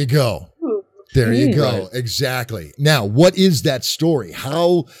 There you go. There you go. Right. Exactly. Now, what is that story?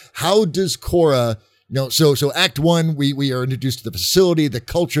 How does Cora, so Act 1, we are introduced to the facility, the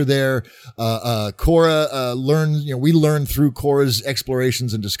culture there. Cora learns, we learn through Cora's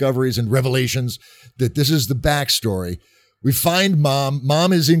explorations and discoveries and revelations that this is the backstory. We find Mom.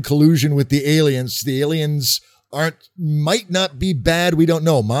 Mom is in collusion with the aliens. The aliens might not be bad. We don't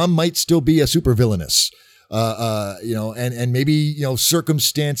know. Mom might still be a supervillainess. And maybe,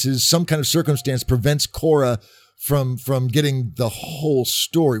 circumstances, some kind of circumstance prevents Cora from getting the whole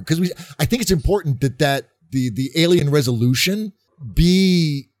story. Because I think it's important that the alien resolution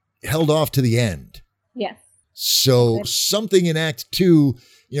be held off to the end. Yes. So something in Act 2,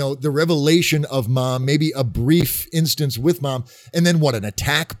 the revelation of Mom, maybe a brief instance with Mom, and then an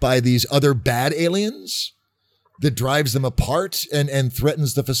attack by these other bad aliens that drives them apart and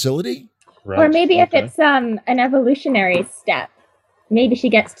threatens the facility? Right. Or maybe if it's an evolutionary step, maybe she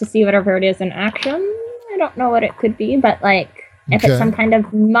gets to see whatever it is in action. I don't know what it could be, but if it's some kind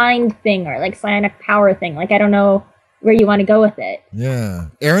of mind thing or psionic power thing, I don't know where you want to go with it. Yeah.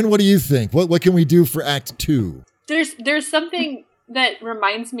 Aaron, what do you think? What can we do for Act 2? There's something that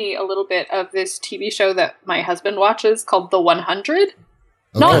reminds me a little bit of this TV show that my husband watches called The 100.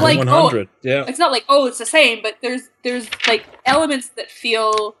 Okay. Not 100. Yeah. It's not it's the same, but there's elements that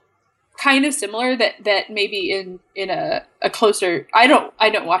feel kind of similar that maybe in a closer. I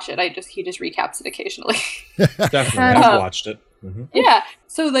don't watch it. He just recaps it occasionally. Definitely, I've watched it. Mm-hmm. Yeah,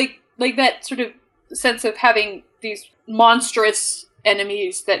 so like that sort of sense of having these monstrous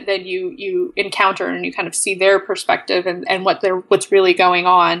enemies that then you encounter and you kind of see their perspective and what's really going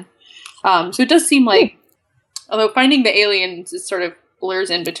on. So it does seem like, although finding the aliens is sort of blurs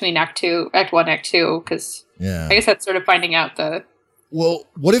in between Act 1, Act 2, because I guess that's sort of finding out the. Well,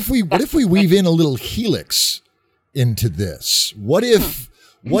 what if we weave in a little helix into this? What if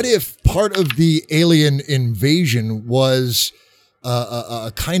part of the alien invasion was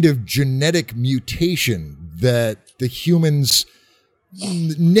a kind of genetic mutation that the humans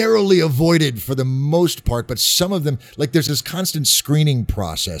narrowly avoided for the most part, but some of them, there's this constant screening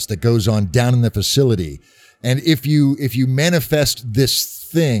process that goes on down in the facility, and if you manifest this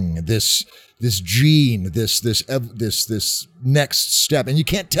thing, this gene, this next step, and you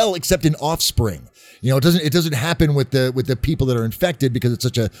can't tell except in offspring. It doesn't happen with the people that are infected because it's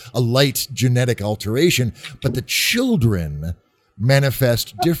such a light genetic alteration, but the children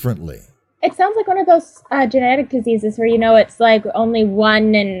manifest differently. It sounds like one of those genetic diseases where it's only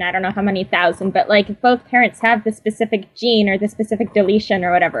one in I don't know how many thousand, but if both parents have the specific gene or the specific deletion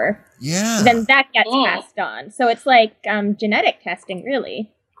or whatever, then that gets passed on. So it's genetic testing,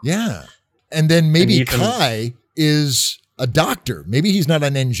 really. Yeah. And then maybe Kai is a doctor. Maybe he's not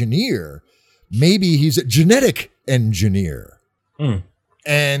an engineer. Maybe he's a genetic engineer.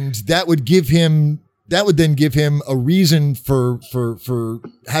 And that would then give him a reason for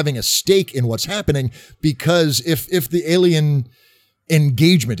having a stake in what's happening, because if the alien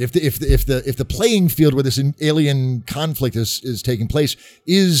engagement, if the playing field where this alien conflict is taking place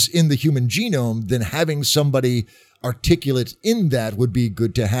is in the human genome, then having somebody articulate in that would be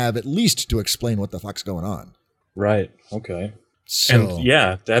good to have, at least to explain what the fuck's going on. Right. Okay. So,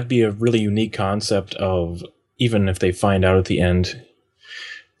 and that'd be a really unique concept of, even if they find out at the end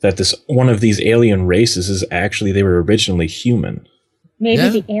that this one of these alien races is actually, they were originally human.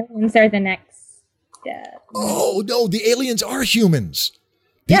 Maybe the aliens are the next Oh no, the aliens are humans.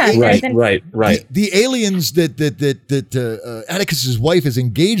 Right. The aliens that Atticus's wife is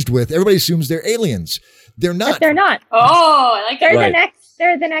engaged with, everybody assumes they're aliens. They're not. But they're not. Oh, I like that.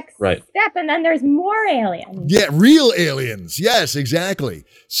 They're the next step, and then there's more aliens. Yeah, real aliens. Yes, exactly.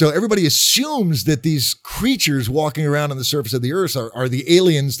 So everybody assumes that these creatures walking around on the surface of the Earth are the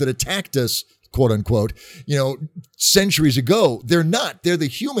aliens that attacked us quote unquote, centuries ago. They're not. They're the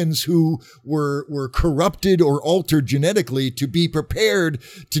humans who were corrupted or altered genetically to be prepared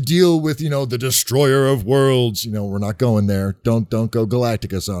to deal with, the destroyer of worlds. We're not going there. Don't go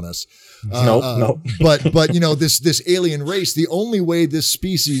Galacticus on us. Nope. But this alien race, the only way this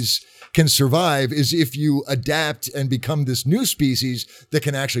species can survive is if you adapt and become this new species that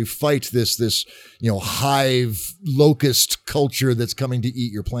can actually fight this hive locust culture that's coming to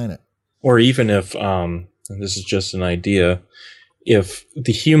eat your planet. Or even if, and this is just an idea, if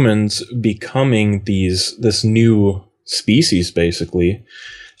the humans becoming this new species, basically,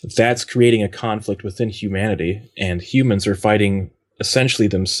 that's creating a conflict within humanity, and humans are fighting essentially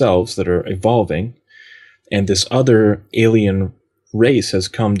themselves that are evolving, and this other alien race has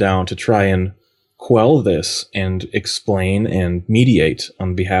come down to try and quell this and explain and mediate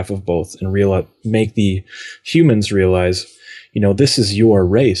on behalf of both and make the humans realize, this is your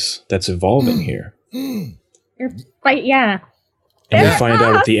race that's evolving here. You're right, yeah. And we find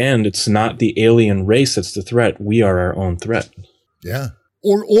out at the end, it's not the alien race that's the threat. We are our own threat. Yeah.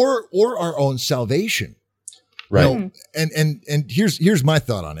 Or our own salvation. Right. And here's my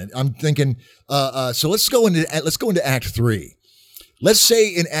thought on it. I'm thinking, so let's go into Act 3. Let's say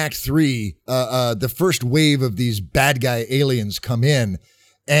in Act 3, the first wave of these bad guy aliens come in,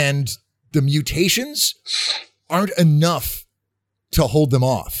 and the mutations aren't enough to hold them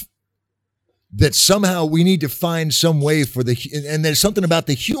off. That somehow we need to find some way for and there's something about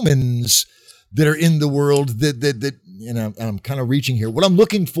the humans that are in the world that I'm kind of reaching here. What I'm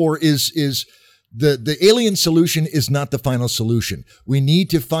looking for is the alien solution is not the final solution. We need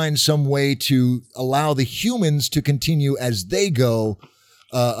to find some way to allow the humans to continue as they go,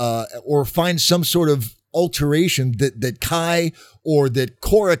 or find some sort of alteration that Kai or that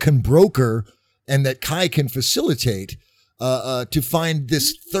Cora can broker and that Kai can facilitate, to find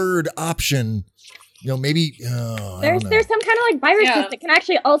this third option. Maybe there's some kind of viruses that can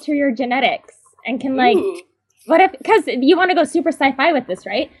actually alter your genetics and can what if, because you want to go super sci-fi with this,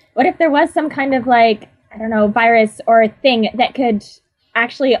 right? What if there was some kind of virus or thing that could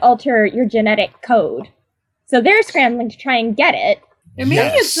actually alter your genetic code? So they're scrambling to try and get it. And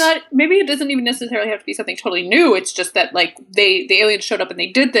maybe it's not. Maybe it doesn't even necessarily have to be something totally new. It's just that the aliens showed up and they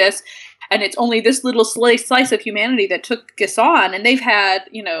did this, and it's only this little slice of humanity that took this on, and they've had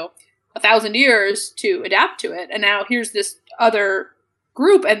 1,000 years to adapt to it, and now here's this other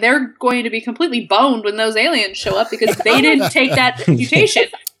group, and they're going to be completely boned when those aliens show up because they didn't take that mutation.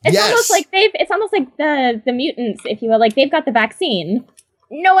 It's almost like it's almost like the mutants, if you will. They've got the vaccine,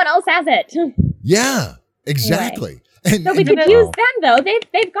 no one else has it. Yeah, exactly. Anyway. So we could use them, though.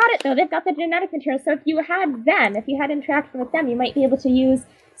 They've got it, though. They've got the genetic material. So if you had interaction with them, you might be able to use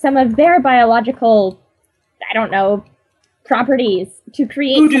some of their biological, properties to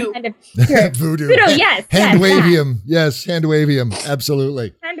create some kind of cure. Voodoo. Voodoo, yes. Handwavium. Yes, handwavium.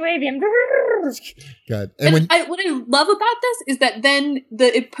 Absolutely. Handwavium. God. And what I love about this is that then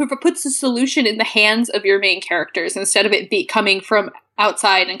it puts the solution in the hands of your main characters instead of it coming from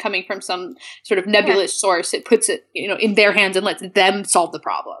outside and coming from some sort of nebulous source. It puts it, in their hands and lets them solve the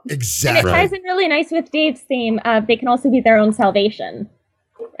problem. Exactly. And it ties in really nice with Dave's theme of they can also be their own salvation.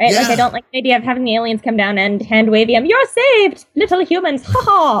 Right? Yeah. I don't like the idea of having the aliens come down and handwavium. You're saved, little humans. Ha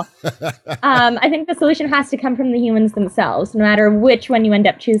ha. I think the solution has to come from the humans themselves, no matter which one you end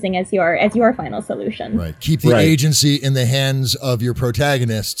up choosing as your final solution. Right. Keep the agency in the hands of your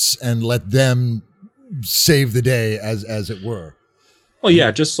protagonists and let them save the day, as it were. Well,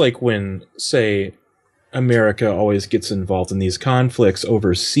 yeah, just like when, say, America always gets involved in these conflicts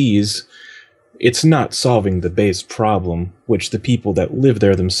overseas, it's not solving the base problem, which the people that live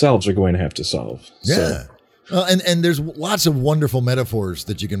there themselves are going to have to solve. Yeah. And there's lots of wonderful metaphors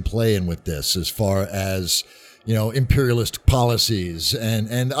that you can play in with this as far as, imperialist policies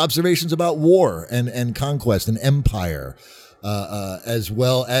and observations about war and conquest and empire, as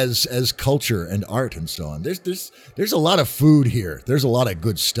well as culture and art and so on. There's a lot of food here. There's a lot of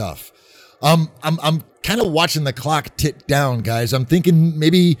good stuff. I'm kind of watching the clock tick down, guys. I'm thinking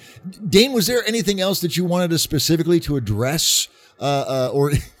maybe, Dane, was there anything else that you wanted to specifically to address,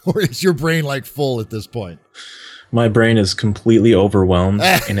 or is your brain full at this point? My brain is completely overwhelmed,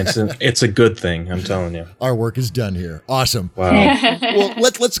 and it's a good thing. I'm telling you. Our work is done here. Awesome. Wow. Well,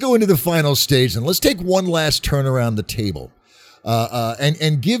 let's go into the final stage and let's take one last turn around the table.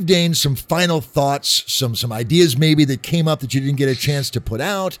 And give Dane some final thoughts, some ideas maybe that came up that you didn't get a chance to put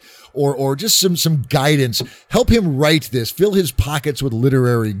out, or just some guidance. Help him write this, fill his pockets with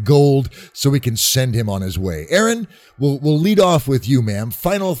literary gold so we can send him on his way. Aaron, we'll lead off with you, ma'am.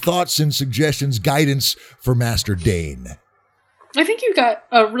 Final thoughts and suggestions, guidance for Master Dane. I think you've got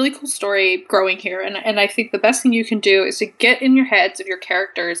a really cool story growing here, and I think the best thing you can do is to get in your heads of your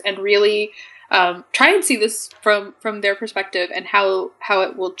characters and really try and see this from their perspective and how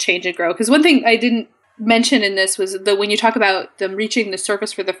it will change and grow. Because one thing I didn't mention in this was that when you talk about them reaching the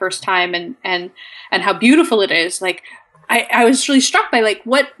surface for the first time and how beautiful it is, like I was really struck by like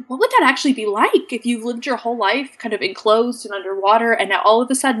what would that actually be like if you've lived your whole life kind of enclosed and underwater, and now all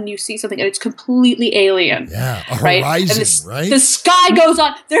of a sudden you see something and it's completely alien. Yeah, a right? horizon, right? The sky goes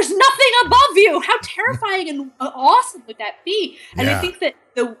on. There's nothing above you. How terrifying and awesome would that be? And I think that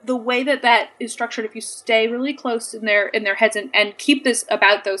the way that is structured, if you stay really close in their heads and keep this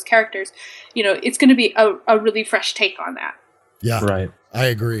about those characters, it's going to be a really fresh take on that. Yeah, right. I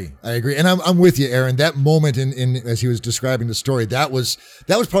agree. And I'm with you, Aaron. That moment in as he was describing the story, that was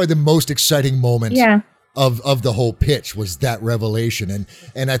probably the most exciting moment of the whole pitch, was that revelation.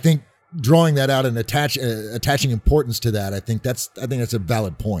 And I think drawing that out and attaching importance to that, I think that's a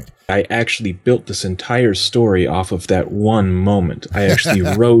valid point. I actually built this entire story off of that one moment. I actually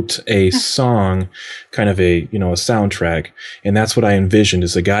wrote a song, kind of a soundtrack, and that's what I envisioned,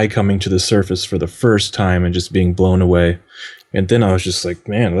 is a guy coming to the surface for the first time and just being blown away. And then I was just like,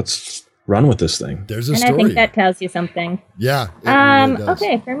 man, let's run with this thing. There's a story. And I think that tells you something. Yeah. It really does.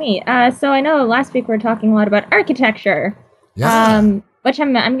 Okay, for me. So I know last week we were talking a lot about architecture. Yeah. Which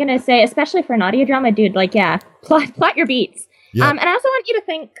I'm going to say, especially for an audio drama, dude, like, plot your beats. Yeah. And I also want you to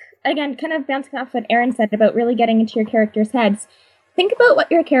think, again, kind of bouncing off what Aaron said about really getting into your characters' heads. Think about what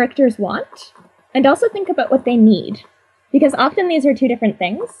your characters want, and also think about what they need. Because often these are two different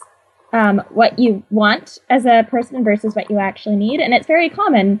things. What you want as a person versus what you actually need. And it's very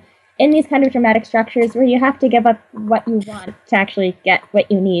common in these kind of dramatic structures where you have to give up what you want to actually get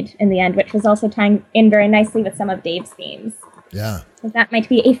what you need in the end, which was also tying in very nicely with some of Dave's themes. Yeah. Because that might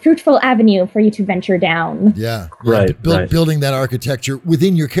be a fruitful avenue for you to venture down. Yeah. Right. Building that architecture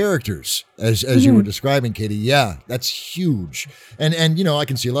within your characters, as you were describing, Katie. Yeah, that's huge. And I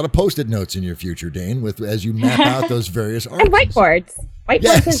can see a lot of Post-it notes in your future, Dane, as you map out those various arcs. And whiteboards.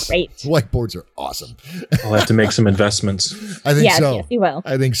 Whiteboards is great. Whiteboards are awesome. I'll have to make some investments. I think so. Yes, you will.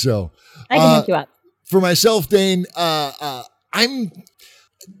 I think so. I can hook you up. For myself, Dane,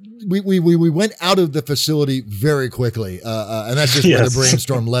 we went out of the facility very quickly, and that's just where the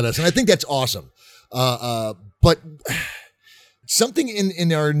brainstorm led us. And I think that's awesome. But something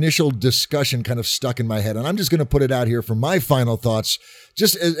in our initial discussion kind of stuck in my head, and I'm just going to put it out here for my final thoughts,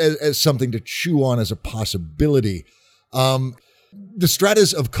 just as something to chew on as a possibility. The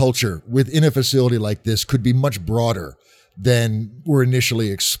stratas of culture within a facility like this could be much broader than were initially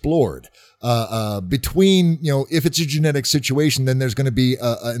explored. Between, if it's a genetic situation, then there's going to be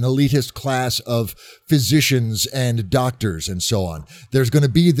an elitist class of physicians and doctors and so on. There's going to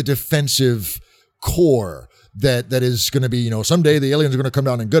be the defensive core that is going to be, someday the aliens are going to come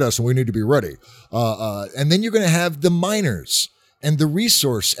down and get us and we need to be ready. And then you're going to have the miners and the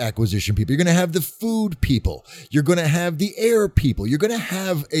resource acquisition people. You're going to have the food people. You're going to have the air people. You're going to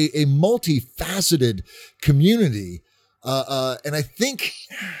have a multifaceted community. And I think,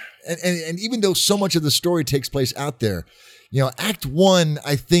 and even though so much of the story takes place out there, Act 1,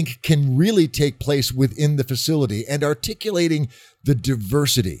 I think, can really take place within the facility and articulating the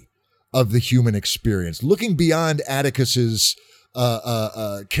diversity of the human experience, looking beyond Atticus's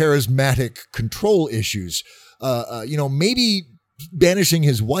charismatic control issues. Maybe banishing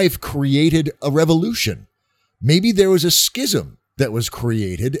his wife created a revolution. Maybe there was a schism that was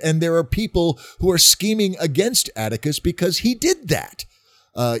created, and there are people who are scheming against Atticus because he did that,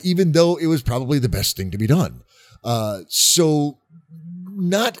 even though it was probably the best thing to be done. So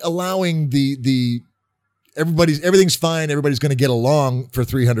not allowing everything's fine, everybody's going to get along for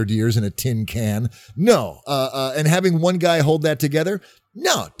 300 years in a tin can. No. And having one guy hold that together,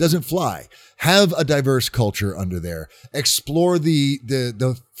 no, doesn't fly. Have a diverse culture under there. Explore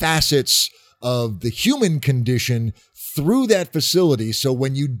the facets of the human condition through that facility, so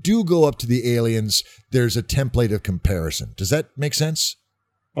when you do go up to the aliens, there's a template of comparison. Does that make sense?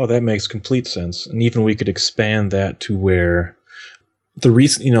 Oh, that makes complete sense. And even we could expand that to where the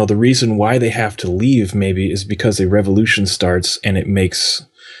reason why they have to leave maybe is because a revolution starts and it makes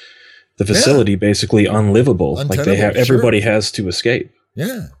the facility basically unlivable. Untenable, like everybody has to escape.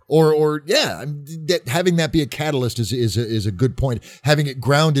 Yeah. Or having that be a catalyst is a good point. Having it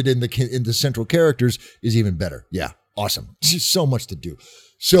grounded in the central characters is even better. Yeah. Awesome. Just so much to do.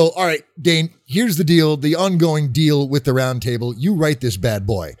 So, all right, Dane, here's the deal, the ongoing deal with the round table. You write this bad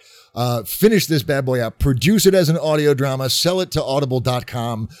boy. Finish this bad boy out, produce it as an audio drama, sell it to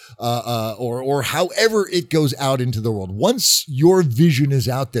audible.com, or however it goes out into the world. Once your vision is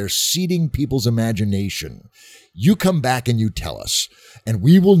out there, seeding people's imagination, you come back and you tell us, and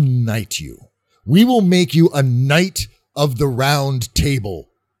we will knight you. We will make you a knight of the Round Table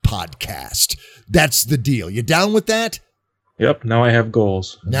podcast. That's the deal. You down with that? Yep, now I have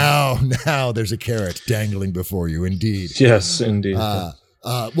goals. Now there's a carrot dangling before you, indeed. Yes, indeed.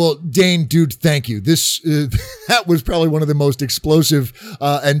 Well, Dane, dude, thank you. That was probably one of the most explosive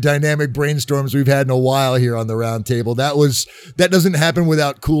and dynamic brainstorms we've had in a while here on the Round Table. That doesn't happen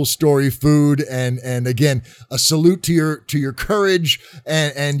without cool story, food, and again, a salute to your courage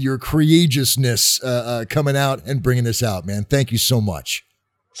and your courageousness coming out and bringing this out, man. Thank you so much.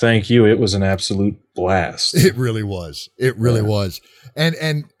 Thank you. It was an absolute blast. It really was. It really was.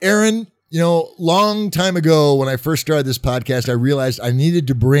 And Aaron, long time ago when I first started this podcast, I realized I needed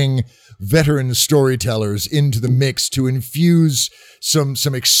to bring veteran storytellers into the mix to infuse some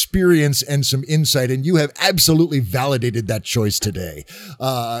experience and some insight. And you have absolutely validated that choice today.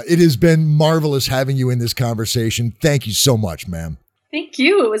 It has been marvelous having you in this conversation. Thank you so much, ma'am. Thank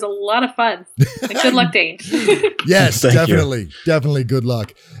you. It was a lot of fun. And good luck, Dane. Yes, definitely good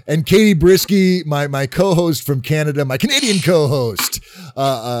luck. And Katie Brisky, my co-host from Canada, my Canadian co-host,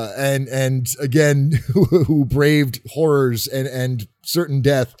 and again, who braved horrors and certain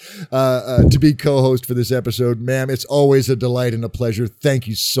death to be co-host for this episode. Ma'am, it's always a delight and a pleasure. Thank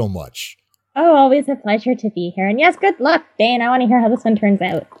you so much. Oh, always a pleasure to be here. And yes, good luck, Dane. I want to hear how this one turns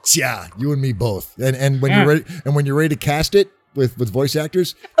out. Yeah, you and me both. And when you're ready to cast it with voice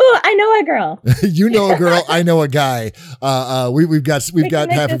actors. Oh, I know a girl. You know a girl. I know a guy. We've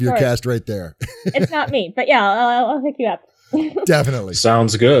got half of your cast right there. It's not me, but yeah, I'll hook you up. Definitely.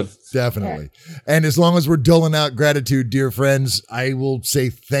 Sounds good. Definitely. And as long as we're doling out gratitude, dear friends, I will say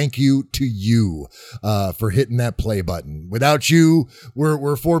thank you to you for hitting that play button. Without you,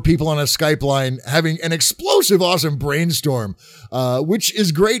 we're four people on a Skype line having an explosive, awesome brainstorm, which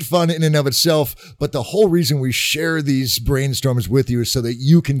is great fun in and of itself. But the whole reason we share these brainstorms with you is so that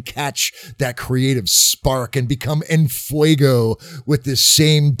you can catch that creative spark and become en fuego with this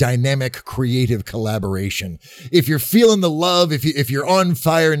same dynamic, creative collaboration. If you're feeling the love, if you're on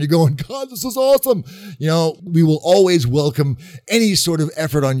fire and you're going, God, this is awesome, we will always welcome any sort of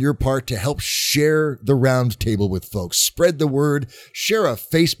effort on your part to help share the Round Table with folks. Spread the word, share a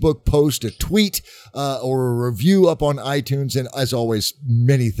Facebook post, a tweet, or a review up on iTunes. And as always,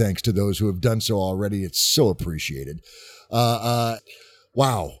 many thanks to those who have done so already. It's so appreciated. Wow.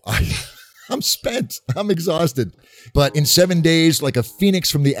 I'm spent. I'm exhausted. But in 7 days, like a phoenix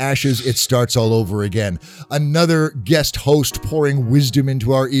from the ashes, it starts all over again. Another guest host pouring wisdom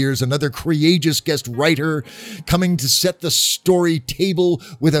into our ears. Another courageous guest writer coming to set the story table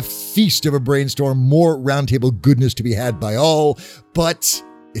with a feast of a brainstorm. More roundtable goodness to be had by all. But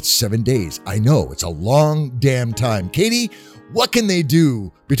it's 7 days. I know, it's a long damn time. Katie, what can they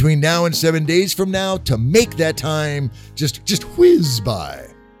do between now and 7 days from now to make that time just whiz by?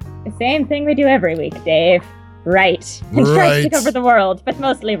 The same thing we do every week, Dave. Right. And try to take over the world, but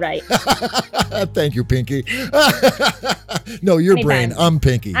mostly right. Thank you, Pinky. No, you're Brain. I'm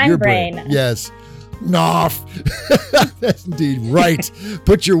Pinky. I'm you're Brain. Yes. Noff. That's indeed right.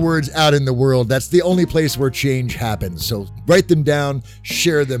 Put your words out in the world. That's the only place where change happens. So write them down,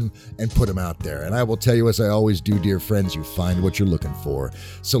 share them, and put them out there. And I will tell you, as I always do, dear friends, you find what you're looking for.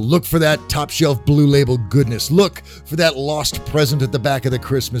 So look for that top shelf Blue Label goodness. Look for that lost present at the back of the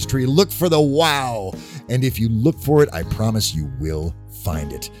Christmas tree. Look for the wow. And if you look for it, I promise you will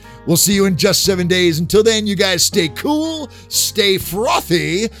find it. We'll see you in just 7 days. Until then, you guys stay cool, stay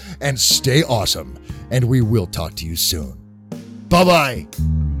frothy, and stay awesome. And we will talk to you soon. Bye-bye.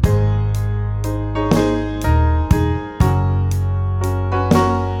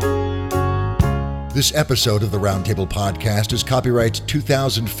 This episode of the Roundtable Podcast is copyright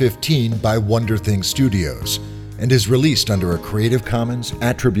 2015 by Wonder Thing Studios and is released under a Creative Commons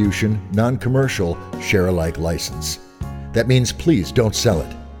Attribution, Non-Commercial, Share-alike license. That means please don't sell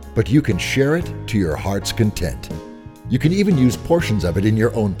it, but you can share it to your heart's content. You can even use portions of it in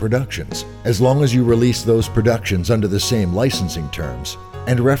your own productions, as long as you release those productions under the same licensing terms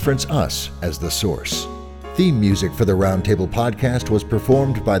and reference us as the source. Theme music for the Roundtable Podcast was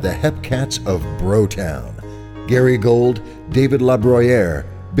performed by the Hepcats of Brotown: Gary Gold, David Labroyere,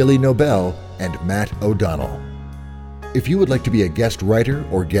 Billy Nobel, and Matt O'Donnell. If you would like to be a guest writer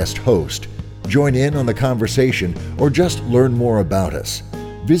or guest host, join in on the conversation, or just learn more about us,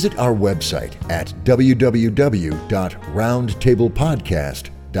 visit our website at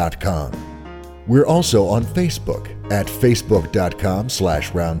www.roundtablepodcast.com. We're also on Facebook at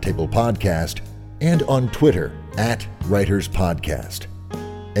facebook.com/roundtablepodcast and on Twitter at WritersPodcast.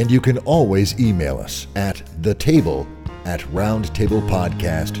 And you can always email us at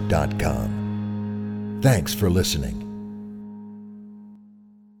thetable@roundtablepodcast.com. Thanks for listening.